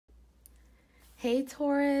Hey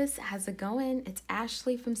Taurus, how's it going? It's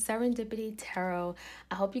Ashley from Serendipity Tarot.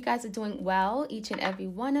 I hope you guys are doing well, each and every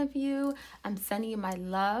one of you. I'm sending you my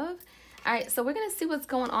love. All right, so we're going to see what's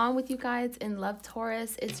going on with you guys in love,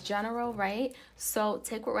 Taurus. It's general, right? So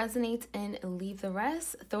take what resonates and leave the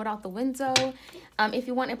rest. Throw it out the window. If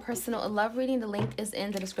you want a personal love reading, the link is in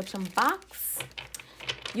the description box.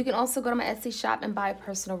 You can also go to my Etsy shop and buy a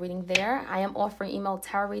personal reading there. I am offering email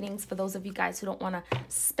tarot readings for those of you guys who don't want to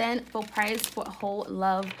spend full price for a whole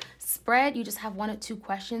love spread. You just have 1 or 2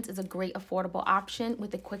 questions. It's a great affordable option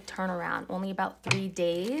with a quick turnaround, only about 3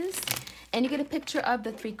 days. And you get a picture of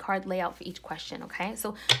the 3-card layout for each question, okay?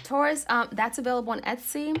 So Taurus, that's available on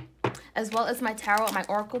Etsy, as well as my tarot and my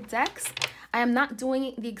oracle decks. I am not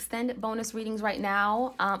doing the extended bonus readings right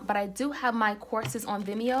now, but I do have my courses on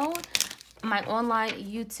Vimeo. My online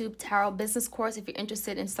YouTube tarot business course, if you're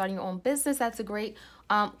interested in starting your own business, that's a great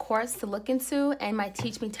course to look into, and my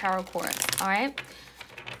Teach Me Tarot course. All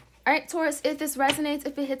right, Taurus, if this resonates,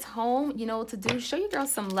 if it hits home, you know what to do. Show your girl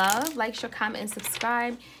some love, like, share, comment, and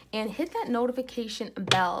subscribe, and hit that notification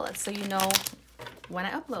bell so you know when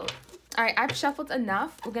I upload. All right, I've shuffled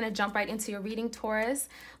enough. We're gonna jump right into your reading, Taurus.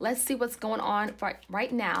 Let's see what's going on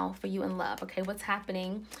right now for you in love. Okay, what's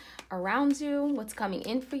happening around you? What's coming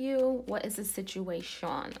in for you? What is the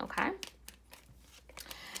situation? Okay.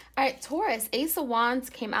 All right, Taurus, Ace of Wands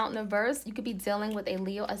came out in reverse. You could be dealing with a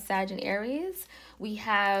Leo, a Sag, and Aries. We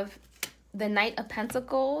have the Knight of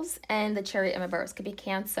Pentacles and the Chariot in reverse. Could be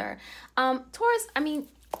Cancer. Taurus, I mean,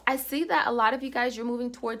 I see that a lot of you guys, you're moving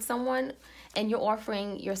towards someone and you're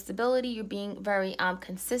offering your stability. You're being very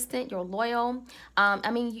consistent. You're loyal.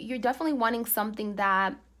 I mean, you're definitely wanting something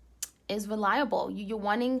that is reliable. You're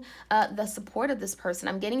wanting the support of this person.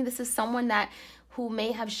 I'm getting this is someone who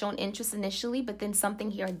may have shown interest initially, but then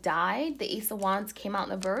something here died. The Ace of Wands came out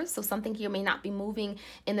in reverse, so something here may not be moving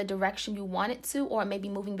in the direction you want it to, or it may be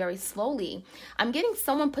moving very slowly. I'm getting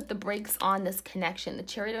someone put the brakes on this connection. The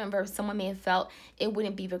Chariot in reverse, someone may have felt it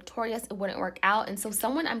wouldn't be victorious, it wouldn't work out, and so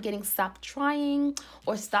someone, I'm getting, stopped trying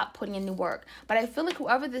or stopped putting in the work. But I feel like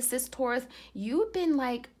whoever this is, Taurus, you've been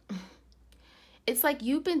like, it's like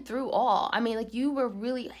you've been through all. I mean, like, you were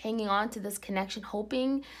really hanging on to this connection,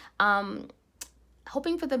 hoping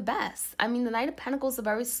for the best. I mean, the Knight of Pentacles is a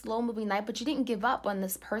very slow-moving knight, but you didn't give up on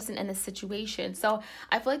this person and this situation. So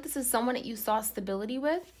I feel like this is someone that you saw stability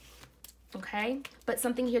with, okay? But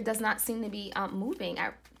something here does not seem to be moving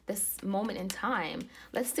at this moment in time.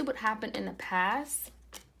 Let's see what happened in the past.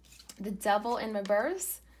 The Devil in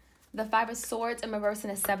reverse. The 5 of Swords in reverse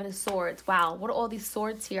and the 7 of Swords. Wow, what are all these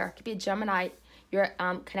swords here? It could be a Gemini you're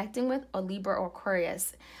connecting with, or Libra or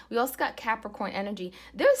Aquarius. We also got Capricorn energy.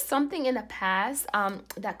 There's something in the past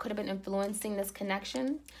that could have been influencing this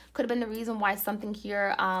connection. Could have been the reason why something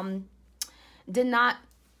here did not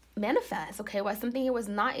manifest, okay? Why something here was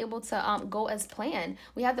not able to go as planned.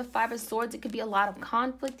 We have the 5 of Swords. It could be a lot of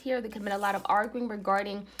conflict here. There could have been a lot of arguing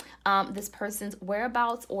regarding this person's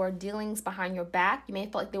whereabouts or dealings behind your back. You may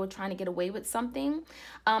have felt like they were trying to get away with something.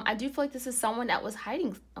 I do feel like this is someone that was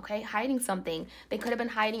hiding, okay? Hiding something. They could have been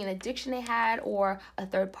hiding an addiction they had or a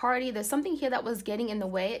third party. There's something here that was getting in the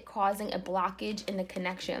way, causing a blockage in the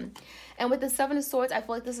connection. And with the 7 of Swords, I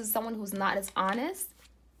feel like this is someone who's not as honest.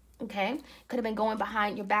 Okay, could have been going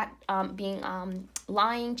behind your back, being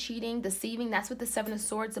lying, cheating, deceiving. That's what the 7 of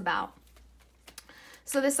Swords about.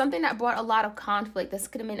 So there's something that brought a lot of conflict. This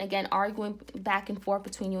could have been, again, arguing back and forth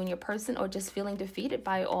between you and your person, or just feeling defeated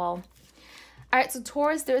by it all. All right, so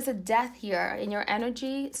Taurus, there's a death here in your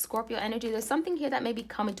energy, Scorpio energy. There's something here that may be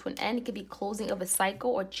coming to an end. It could be closing of a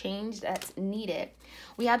cycle or change that's needed.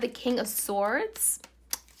 We have the King of Swords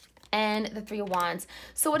and the 3 of Wands.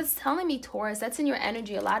 So what it's telling me, Taurus, that's in your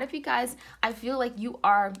energy. A lot of you guys, I feel like you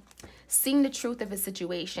are seeing the truth of a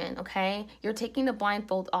situation, okay? You're taking the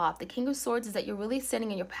blindfold off. The King of Swords is that you're really sitting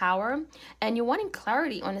in your power and you're wanting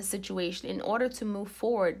clarity on the situation in order to move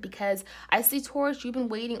forward, because I see, Taurus, you've been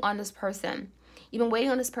waiting on this person. You've been waiting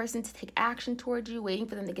on this person to take action towards you, waiting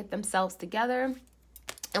for them to get themselves together.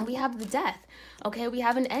 And we have the death, okay? We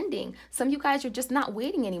have an ending. Some of you guys are just not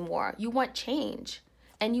waiting anymore. You want change.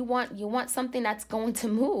 And you want something that's going to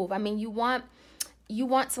move. I mean, you want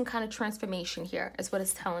some kind of transformation here, is what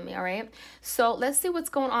it's telling me, all right? So let's see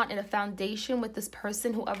what's going on in a foundation with this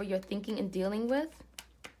person, whoever you're thinking and dealing with.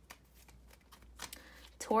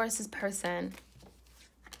 Taurus's person.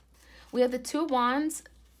 We have the 2 of Wands,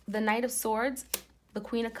 the Knight of Swords, the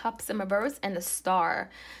Queen of Cups in reverse, and the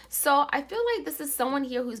Star. So I feel like this is someone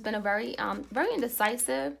here who's been a very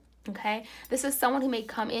indecisive. Okay, this is someone who may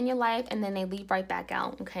come in your life and then they leave right back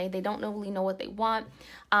out. Okay, they don't really know what they want.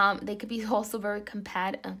 They could be also very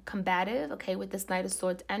combative, okay, with this Knight of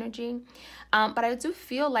Swords energy. But I do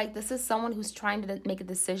feel like this is someone who's trying to make a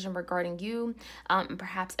decision regarding you, and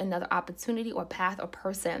perhaps another opportunity or path or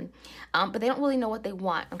person. But they don't really know what they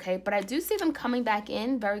want, okay? But I do see them coming back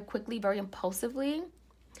in very quickly, very impulsively.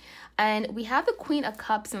 And we have the Queen of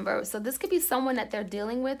Cups in reverse. So this could be someone that they're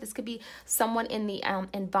dealing with. This could be someone in the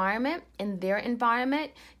environment, in their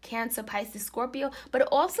environment, Cancer, Pisces, Scorpio. But it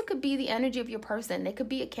also could be the energy of your person. They could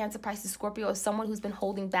be a Cancer, Pisces, Scorpio, or someone who's been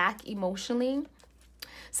holding back emotionally.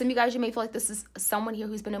 Some of you guys, you may feel like this is someone here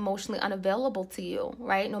who's been emotionally unavailable to you,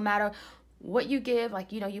 right? No matter what you give,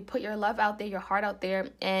 like, you know, you put your love out there, your heart out there,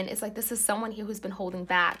 and it's like this is someone here who's been holding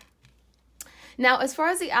back. Now, as far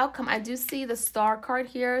as the outcome, I do see the Star card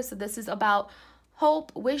here. So this is about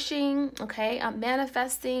hope, wishing, okay,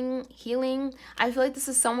 manifesting, healing. I feel like this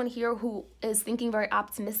is someone here who is thinking very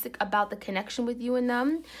optimistic about the connection with you and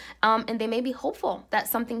them. And they may be hopeful that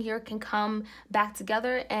something here can come back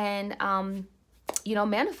together and, you know,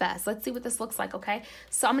 manifest. Let's see what this looks like, okay?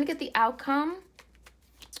 So I'm going to get the outcome.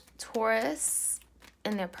 Taurus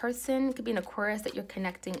and their person. It could be an Aquarius that you're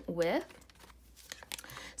connecting with.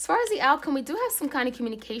 As far as the outcome, we do have some kind of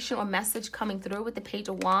communication or message coming through with the Page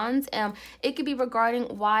of Wands. It could be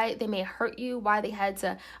regarding why they may hurt you, why they had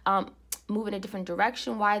to move in a different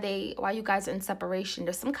direction, why you guys are in separation.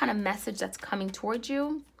 There's some kind of message that's coming towards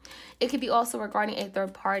you. It could be also regarding a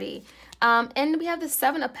third party. And we have the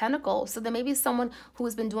Seven of Pentacles. So there may be someone who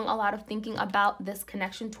has been doing a lot of thinking about this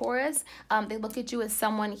connection, Taurus. They look at you as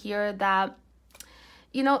someone here that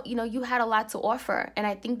you had a lot to offer. And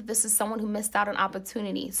I think this is someone who missed out on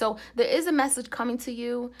opportunity. So there is a message coming to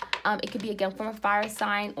you. It could be, again, from a fire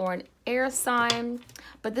sign or an air sign.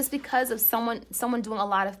 But this because of someone doing a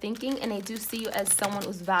lot of thinking, and they do see you as someone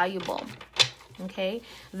who's valuable. Okay?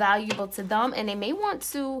 Valuable to them. And they may want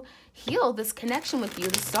to heal this connection with you.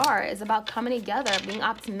 The Star is about coming together, being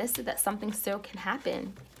optimistic that something still can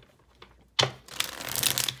happen.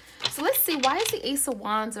 So let's see, why is the Ace of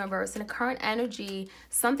Wands in reverse? In the current energy,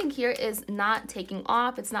 something here is not taking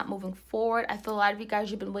off. It's not moving forward. I feel a lot of you guys,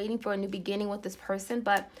 you've been waiting for a new beginning with this person,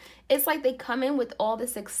 but it's like they come in with all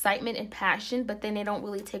this excitement and passion, but then they don't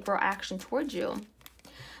really take real action towards you.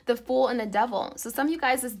 The Fool and the Devil. So some of you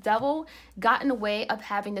guys, this devil got in the way of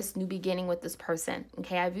having this new beginning with this person.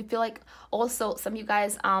 Okay, I feel like also some of you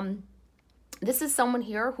guys, this is someone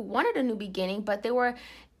here who wanted a new beginning, but they were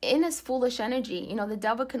in this foolish energy. You know, the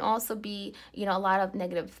devil can also be, you know, a lot of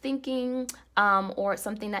negative thinking or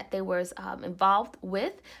something that they were involved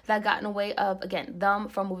with that got in the way of, again, them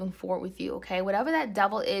from moving forward with you, okay? Whatever that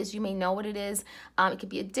devil is, you may know what it is. It could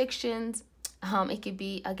be addictions. It could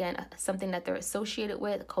be, again, something that they're associated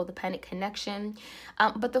with, a codependent connection.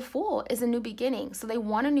 But the Fool is a new beginning. So they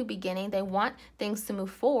want a new beginning. They want things to move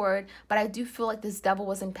forward. But I do feel like this devil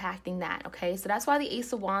was impacting that, okay? So that's why the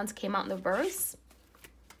Ace of Wands came out in the verse.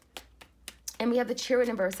 And we have the Chariot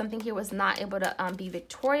in reverse. Something here was not able to be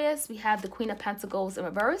victorious. We have the Queen of Pentacles in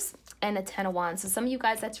reverse and the Ten of Wands. So some of you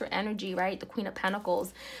guys, that's your energy, right? The Queen of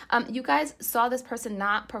Pentacles. You guys saw this person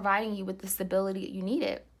not providing you with the stability that you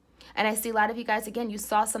needed. And I see a lot of you guys, again, you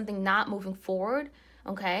saw something not moving forward,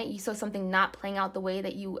 okay? You saw something not playing out the way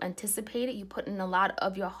that you anticipated. You put in a lot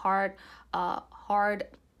of your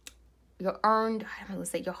your earned, I'm going to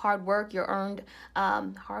say your hard work, your earned,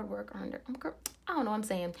 hard work, earned, I don't know what I'm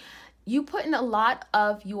saying. You put in a lot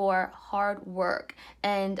of your hard work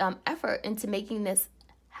and effort into making this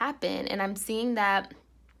happen. And I'm seeing that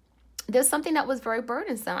there's something that was very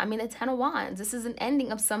burdensome. I mean, the Ten of Wands, this is an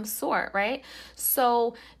ending of some sort, right?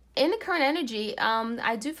 So in the current energy,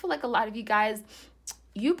 I do feel like a lot of you guys,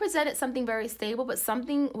 you presented something very stable, but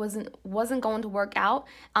something wasn't going to work out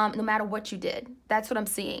no matter what you did. That's what I'm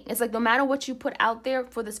seeing. It's like no matter what you put out there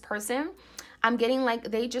for this person, I'm getting like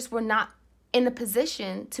they just were not in the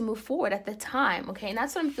position to move forward at the time, okay? And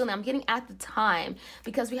that's what I'm feeling. I'm getting at the time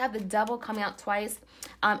because we have the Devil coming out twice.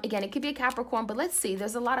 Again, it could be a Capricorn, but let's see.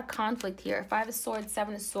 There's a lot of conflict here. Five of Swords,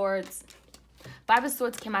 Seven of Swords. Five of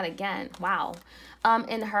Swords came out again. Wow.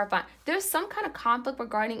 In the Hierophant. There's some kind of conflict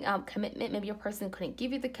regarding commitment. Maybe your person couldn't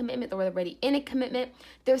give you the commitment. They were already in a commitment.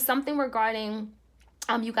 There's something regarding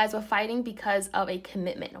you guys were fighting because of a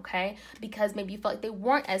commitment, okay? Because maybe you felt like they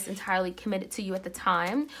weren't as entirely committed to you at the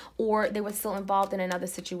time, or they were still involved in another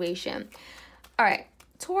situation. All right,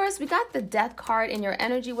 Taurus, we got the Death card in your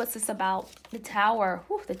energy. What's this about? The Tower.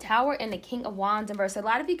 Whew, the Tower and the King of Wands in reverse. A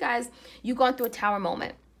lot of you guys, you've gone through a Tower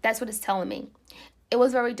moment. That's what it's telling me. It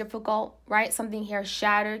was very difficult, right? Something here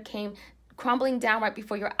shattered, crumbling down right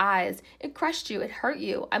before your eyes. It crushed you. It hurt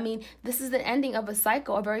you. I mean, this is the ending of a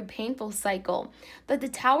cycle, a very painful cycle. But the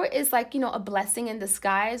Tower is like, a blessing in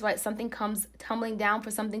disguise, right? Something comes tumbling down for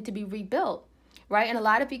something to be rebuilt, right? And a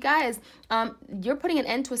lot of you guys, you're putting an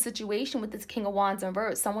end to a situation with this King of Wands in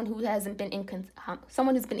reverse. Someone who hasn't been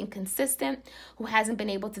someone who's been inconsistent, who hasn't been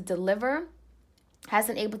able to deliver,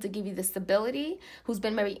 hasn't able to give you the stability, who's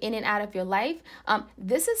been maybe in and out of your life.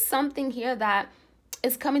 This is something here that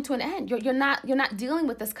is coming to an end. You're not dealing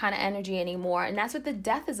with this kind of energy anymore. And that's what the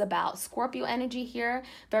Death is about. Scorpio energy here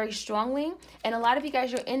very strongly. And a lot of you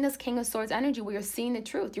guys, you're in this King of Swords energy where you're seeing the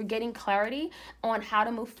truth. You're getting clarity on how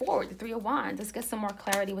to move forward. The Three of Wands. Let's get some more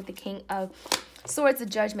clarity with the King of Swords, the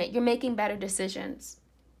Judgment. You're making better decisions.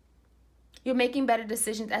 You're making better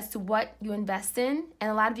decisions as to what you invest in. And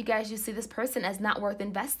a lot of you guys, you see this person as not worth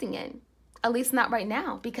investing in. At least not right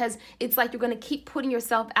now. Because it's like you're going to keep putting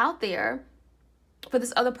yourself out there for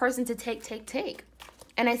this other person to take.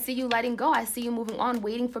 And I see you letting go. I see you moving on,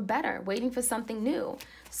 waiting for better, waiting for something new.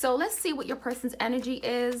 So let's see what your person's energy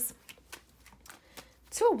is.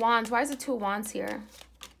 Two of Wands. Why is it Two of Wands here?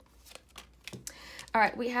 All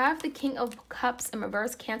right, we have the King of Cups in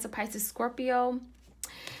reverse, Cancer, Pisces, Scorpio.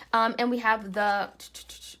 And we have the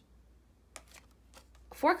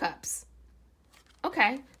Four Cups.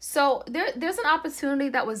 Okay, so there's an opportunity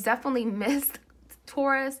that was definitely missed,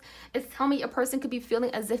 Taurus. It's telling me a person could be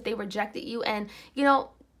feeling as if they rejected you and,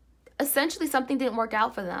 essentially something didn't work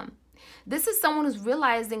out for them. This is someone who's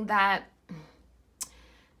realizing that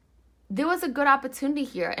there was a good opportunity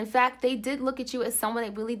here. In fact, they did look at you as someone they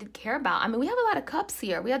really did care about. I mean, we have a lot of cups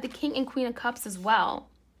here. We have the King and Queen of Cups as well.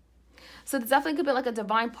 So this definitely could be like a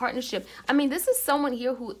divine partnership. I mean, this is someone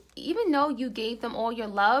here who, even though you gave them all your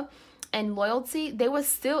love and loyalty, they were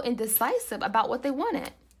still indecisive about what they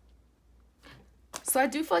wanted. So I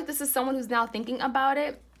do feel like this is someone who's now thinking about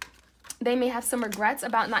it. They may have some regrets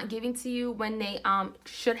about not giving to you when they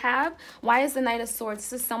should have. Why is the Knight of Swords?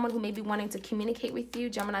 This is someone who may be wanting to communicate with you.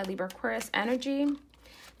 Gemini, Libra, Aquarius energy.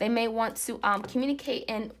 They may want to communicate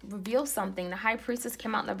and reveal something. The High Priestess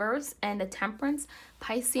came out in the verse, and the Temperance,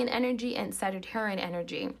 Piscean energy, and Sagittarian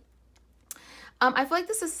energy. I feel like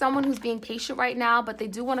this is someone who's being patient right now, but they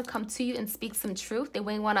do want to come to you and speak some truth. They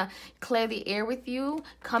may want to clear the air with you,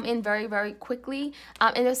 come in very, very quickly.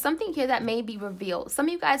 And there's something here that may be revealed. Some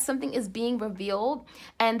of you guys, something is being revealed,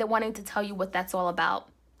 and they're wanting to tell you what that's all about.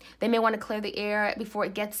 They may want to clear the air before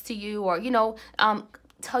it gets to you, or,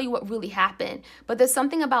 tell you what really happened. But there's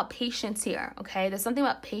something about patience here, okay? There's something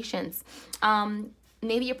about patience.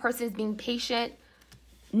 Maybe your person is being patient,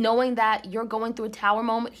 knowing that you're going through a Tower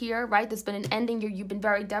moment here, right? There's been an ending. You've been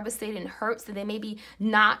very devastated and hurt, so they may be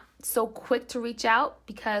not so quick to reach out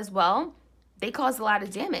because, well, they caused a lot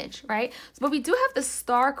of damage, right? But we do have the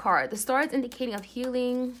Star card. The Star is indicating of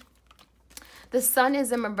healing. The Sun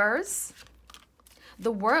is in reverse.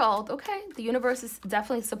 The World, okay, the universe is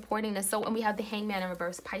definitely supporting this. So, and we have the Hangman in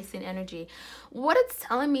reverse, Piscean energy. What it's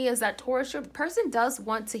telling me is that Taurus, your person does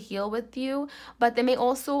want to heal with you, but they may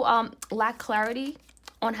also lack clarity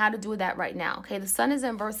on how to do that right now, okay? The Sun is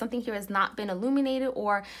in reverse. Something here has not been illuminated,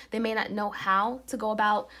 or they may not know how to go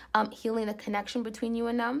about healing the connection between you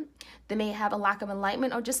and them. They may have a lack of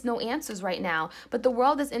enlightenment or just no answers right now. But the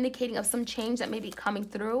World is indicating of some change that may be coming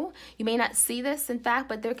through. You may not see this, in fact,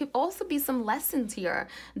 but there could also be some lessons here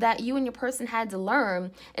that you and your person had to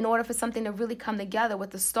learn in order for something to really come together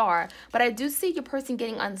with the Star. But I do see your person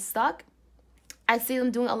getting unstuck. I see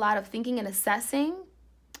them doing a lot of thinking and assessing.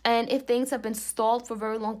 And if things have been stalled for a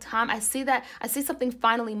very long time, I see something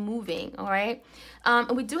finally moving, all right?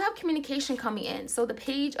 And we do have communication coming in. So the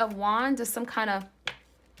Page of Wands is some kind of,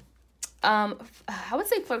 I would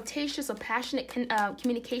say flirtatious or passionate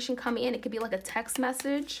communication coming in. It could be like a text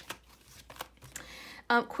message.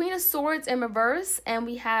 Queen of Swords in reverse, and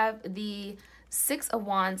we have the Six of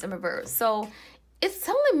Wands in reverse. So it's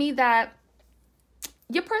telling me that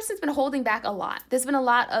your person's been holding back a lot. There's been a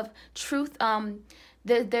lot of truth.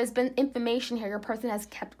 There's been information here your person has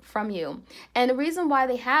kept from you. And the reason why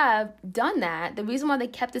they have done that, the reason why they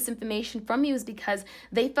kept this information from you is because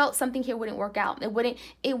they felt something here wouldn't work out. It wouldn't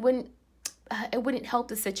help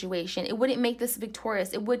the situation. It wouldn't make this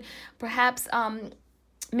victorious. It would perhaps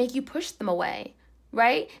make you push them away,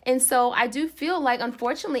 right? And so I do feel like,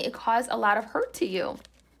 unfortunately, it caused a lot of hurt to you.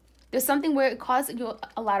 There's something where it caused you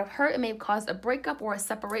a lot of hurt. It may have caused a breakup or a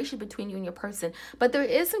separation between you and your person. But there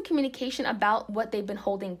is some communication about what they've been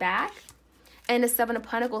holding back. And the Seven of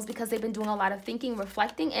Pentacles, because they've been doing a lot of thinking,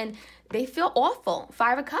 reflecting, and they feel awful.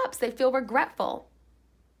 Five of Cups, they feel regretful.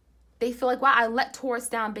 They feel like, wow, I let Taurus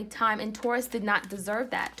down big time, and Taurus did not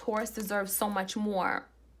deserve that. Taurus deserves so much more.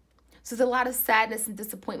 So there's a lot of sadness and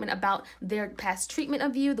disappointment about their past treatment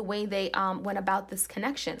of you, the way they went about this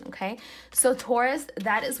connection, okay? So Taurus,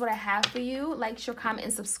 that is what I have for you. Like, share, comment,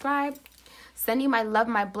 and subscribe. Send you my love,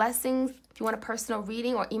 my blessings. If you want a personal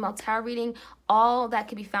reading or email tarot reading, all that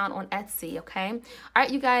can be found on Etsy, okay? All right,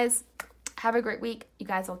 you guys, have a great week. You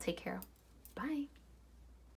guys all take care. Bye.